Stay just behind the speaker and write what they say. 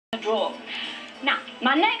Draw. Now,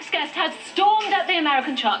 my next guest has stormed up the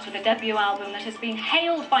American charts with a debut album that has been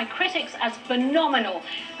hailed by critics as phenomenal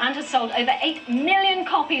and has sold over 8 million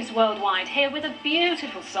copies worldwide. Here with a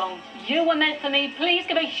beautiful song, You Were Meant For Me. Please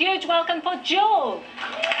give a huge welcome for Jewel.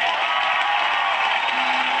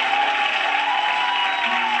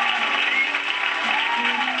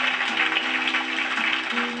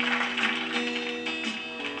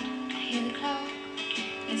 Hear the clock,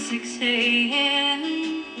 it's 6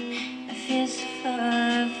 a.m. I feel so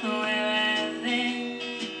far from where I've been.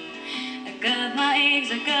 I got my eggs,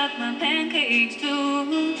 I got my pancakes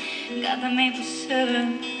too. Got the maple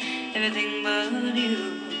syrup, everything but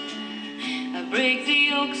you. I break the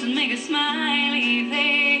yolks and make a smiley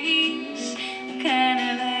face. I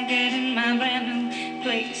kinda like it in my brand new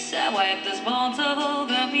place. I wipe the spots all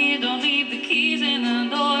over me, don't leave the keys in the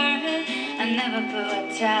door. I never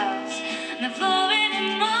put towels on the floor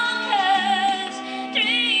anymore.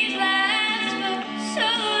 Dreams last for so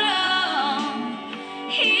long,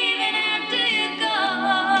 even after you're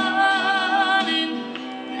gone. And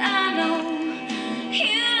I know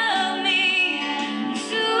you love me, and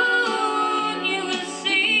soon you will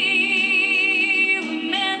see you were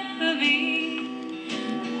meant for me.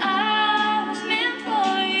 I was meant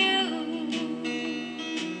for you.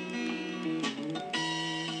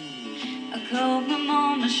 I called my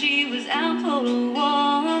mama, she was out for a walk.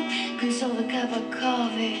 Consoled a cup of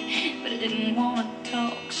coffee, but I didn't want to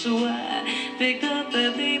talk, so I picked up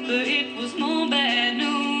the paper. It was more bad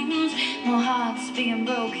news, more hearts being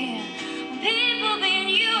broken, more people being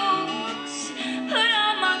used. Put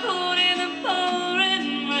on my coat in the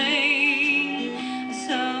pouring rain. I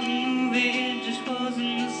saw a movie, it just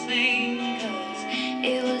wasn't the same, 'cause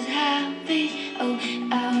it was happy, oh,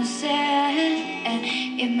 I was sad, and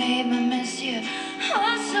it made me miss you,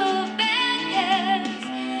 oh, so bad.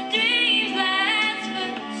 Dreams last for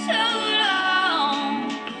so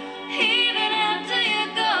long, even after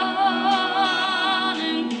you're gone.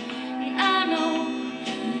 And I know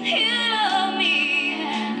you love me,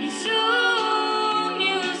 and soon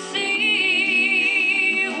you'll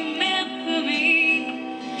see you were meant for me,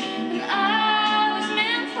 and I was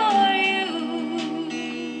meant for you.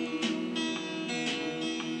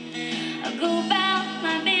 I go about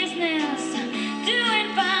my business, doing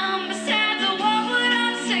fine. Besides, what would I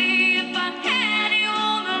say if I had you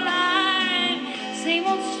on the line? Same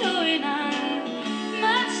old story, not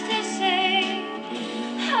much to say.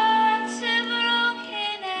 Hearts are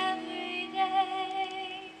broken every day.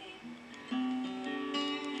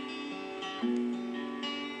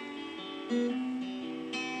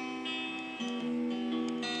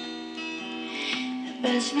 I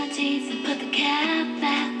brush my teeth and put the cap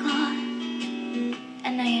back on. I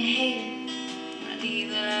know you hate it when I leave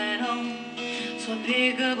the light on, so I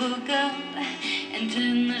pick a book up and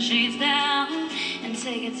turn the shades down and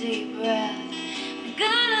take a deep breath. I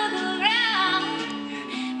go look around,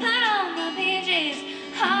 put on my PJs,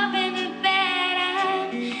 hop into bed.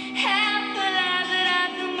 I'm half alive, but I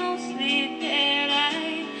feel mostly dead.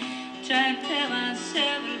 I try and tell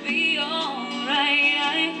myself it'll be alright.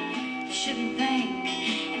 I shouldn't